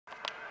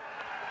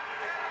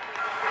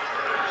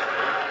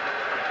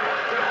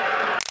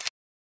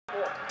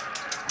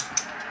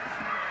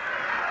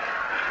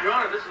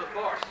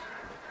course.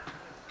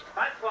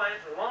 My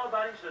clients are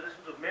law-abiding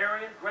citizens of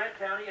Marion, Grant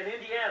County, and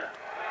Indiana.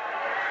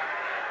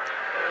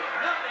 There's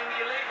nothing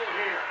illegal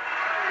here.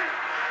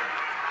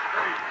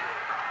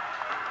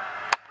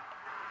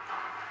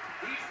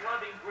 These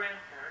loving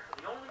grandparents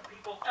are the only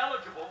people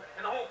eligible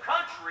in the whole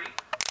country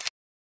to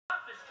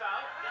adopt this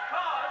child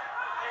because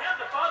they have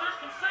the father's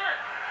consent.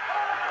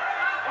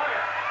 Oh,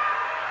 yeah.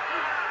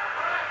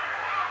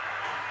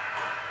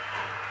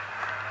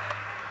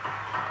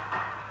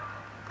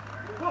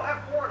 We'll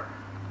have order.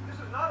 This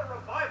is not a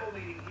revival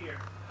meeting here.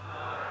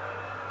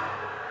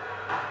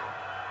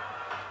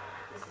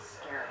 This is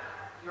scary.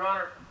 Your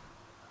Honor,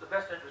 the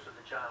best interest of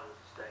the child is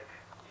at stake.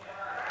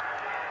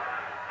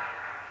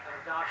 An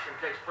adoption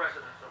takes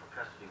precedence over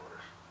custody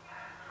orders.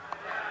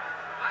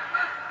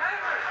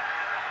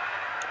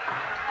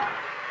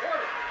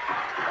 Order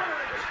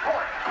in this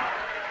court.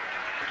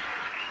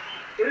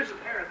 It is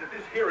apparent that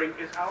this hearing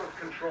is out of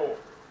control.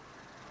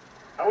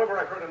 However,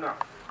 I've heard enough.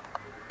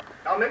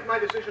 I'll make my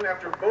decision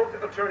after both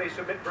attorneys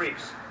submit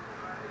briefs.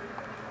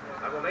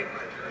 I will make my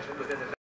decision within the